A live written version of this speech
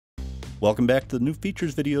Welcome back to the new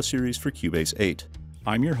features video series for Cubase 8.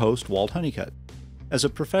 I'm your host, Walt Honeycutt. As a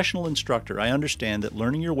professional instructor, I understand that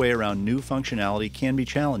learning your way around new functionality can be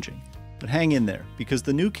challenging. But hang in there, because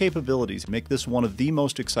the new capabilities make this one of the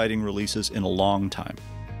most exciting releases in a long time.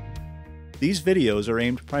 These videos are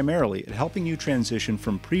aimed primarily at helping you transition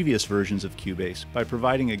from previous versions of Cubase by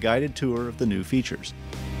providing a guided tour of the new features.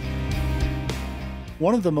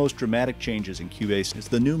 One of the most dramatic changes in Cubase is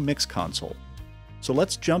the new MixConsole. So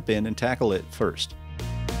let's jump in and tackle it first.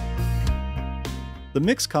 The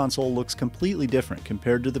MixConsole looks completely different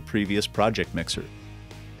compared to the previous project mixer.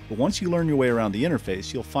 But once you learn your way around the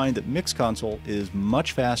interface, you'll find that MixConsole is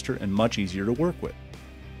much faster and much easier to work with.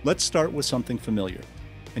 Let's start with something familiar,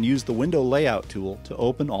 and use the Window Layout tool to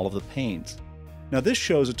open all of the panes. Now this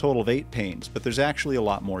shows a total of 8 panes, but there's actually a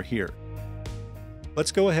lot more here.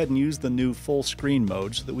 Let's go ahead and use the new full screen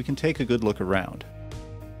mode so that we can take a good look around.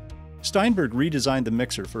 Steinberg redesigned the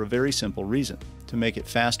mixer for a very simple reason, to make it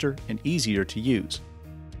faster and easier to use.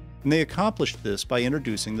 And they accomplished this by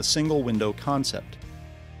introducing the single window concept.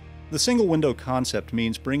 The single window concept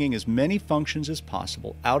means bringing as many functions as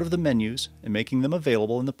possible out of the menus and making them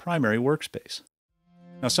available in the primary workspace.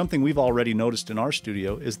 Now, something we've already noticed in our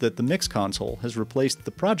studio is that the MixConsole has replaced the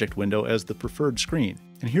project window as the preferred screen,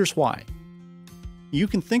 and here's why. You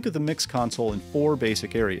can think of the MixConsole in 4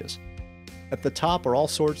 basic areas. At the top are all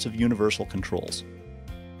sorts of universal controls.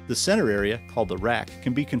 The center area, called the rack,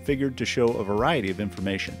 can be configured to show a variety of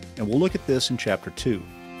information, and we'll look at this in Chapter 2.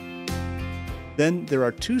 Then there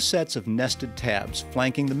are 2 sets of nested tabs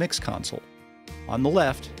flanking the MixConsole. On the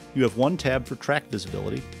left, you have one tab for track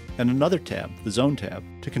visibility, and another tab, the Zone tab,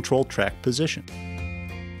 to control track position.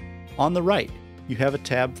 On the right, you have a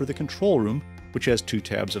tab for the control room, which has 2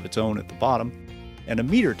 tabs of its own at the bottom, and a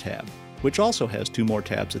meter tab, which also has 2 more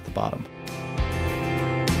tabs at the bottom.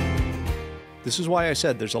 This is why I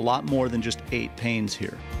said there's a lot more than just 8 panes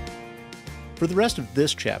here. For the rest of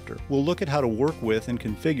this chapter, we'll look at how to work with and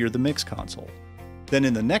configure the MixConsole. Then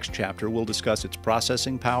in the next chapter, we'll discuss its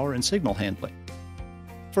processing power and signal handling.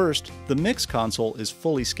 First, the MixConsole is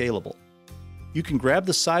fully scalable. You can grab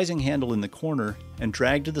the sizing handle in the corner and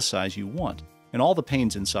drag to the size you want, and all the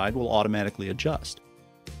panes inside will automatically adjust.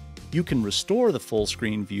 You can restore the full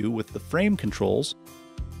screen view with the frame controls.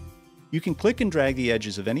 You can click and drag the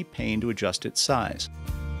edges of any pane to adjust its size.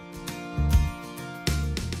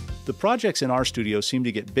 The projects in our studio seem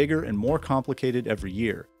to get bigger and more complicated every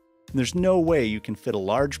year, and there's no way you can fit a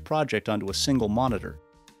large project onto a single monitor,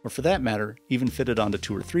 or for that matter, even fit it onto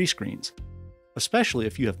 2 or 3 screens, especially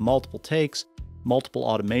if you have multiple takes, multiple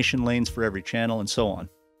automation lanes for every channel, and so on.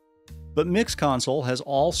 But MixConsole has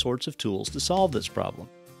all sorts of tools to solve this problem.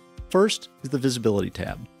 First is the Visibility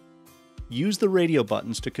tab. Use the radio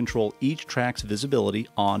buttons to control each track's visibility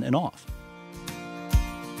on and off.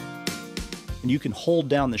 And you can hold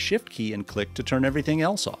down the Shift key and click to turn everything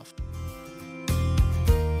else off.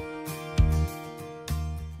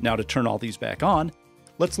 Now to turn all these back on,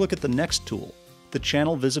 let's look at the next tool, the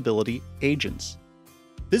Channel Visibility Agents.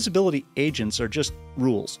 Visibility agents are just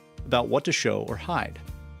rules about what to show or hide.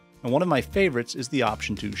 And one of my favorites is the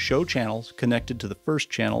option to show channels connected to the first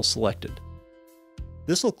channel selected.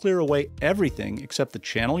 This will clear away everything except the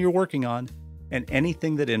channel you're working on and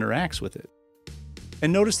anything that interacts with it.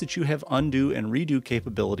 And notice that you have undo and redo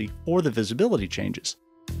capability for the visibility changes.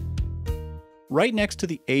 Right next to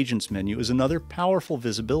the Agents menu is another powerful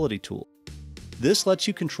visibility tool. This lets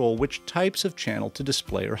you control which types of channel to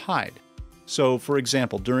display or hide. So, for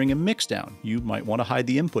example, during a mixdown, you might want to hide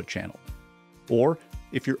the input channel. Or,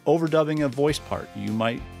 if you're overdubbing a voice part, you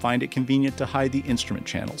might find it convenient to hide the instrument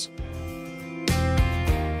channels.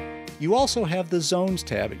 You also have the Zones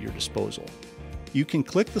tab at your disposal. You can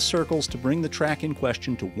click the circles to bring the track in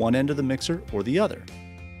question to one end of the mixer or the other.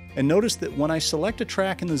 And notice that when I select a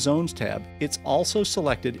track in the Zones tab, it's also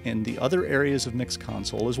selected in the other areas of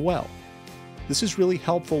MixConsole as well. This is really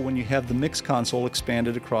helpful when you have the MixConsole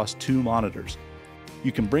expanded across 2 monitors.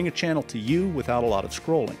 You can bring a channel to you without a lot of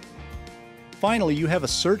scrolling. Finally, you have a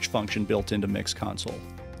search function built into MixConsole.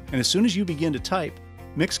 And as soon as you begin to type,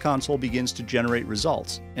 MixConsole begins to generate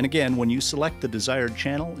results. And again, when you select the desired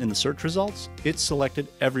channel in the search results, it's selected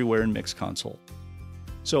everywhere in MixConsole.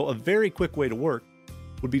 So a very quick way to work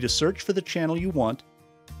would be to search for the channel you want,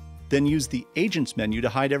 then use the Agents menu to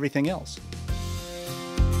hide everything else.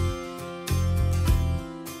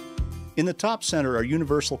 In the top center are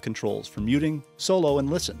universal controls for muting, solo, and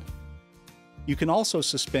listen. You can also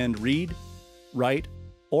suspend read, write,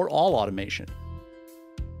 or all automation.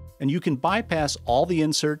 And you can bypass all the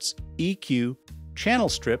inserts, EQ, channel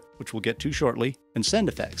strip, which we'll get to shortly, and send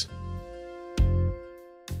effects.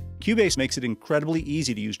 Cubase makes it incredibly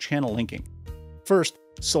easy to use channel linking. First,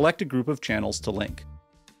 select a group of channels to link.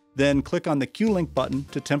 Then click on the Q-Link button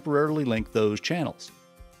to temporarily link those channels.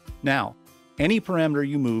 Now, any parameter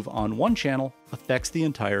you move on one channel affects the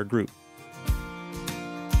entire group.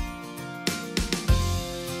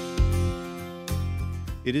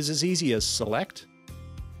 It is as easy as select,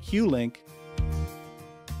 Q-Link,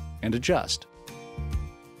 and adjust.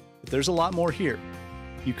 But there's a lot more here.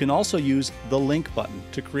 You can also use the Link button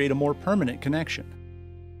to create a more permanent connection.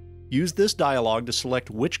 Use this dialog to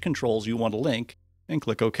select which controls you want to link and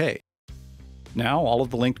click OK. Now all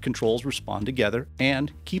of the linked controls respond together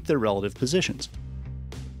and keep their relative positions.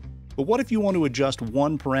 But what if you want to adjust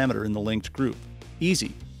one parameter in the linked group?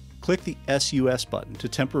 Easy. Click the SUS button to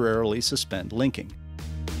temporarily suspend linking.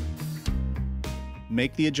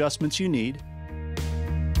 Make the adjustments you need,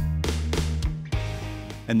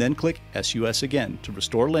 and then click SUS again to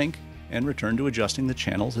restore link and return to adjusting the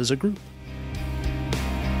channels as a group.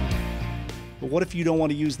 But what if you don't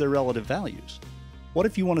want to use their relative values? What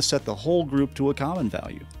if you want to set the whole group to a common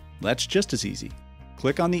value? That's just as easy.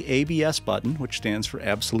 Click on the ABS button, which stands for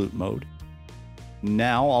absolute mode.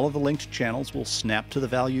 Now all of the linked channels will snap to the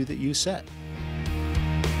value that you set.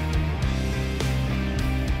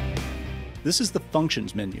 This is the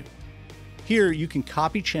Functions menu. Here you can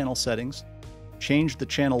copy channel settings, change the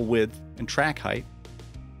channel width and track height,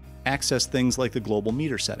 access things like the global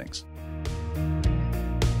meter settings.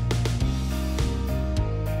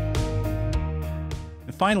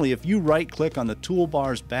 And finally, if you right-click on the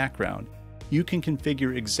toolbar's background, you can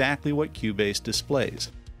configure exactly what Cubase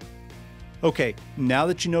displays. Okay, now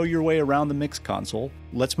that you know your way around the MixConsole,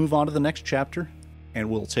 let's move on to the next chapter, and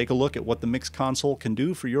we'll take a look at what the MixConsole can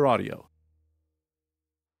do for your audio.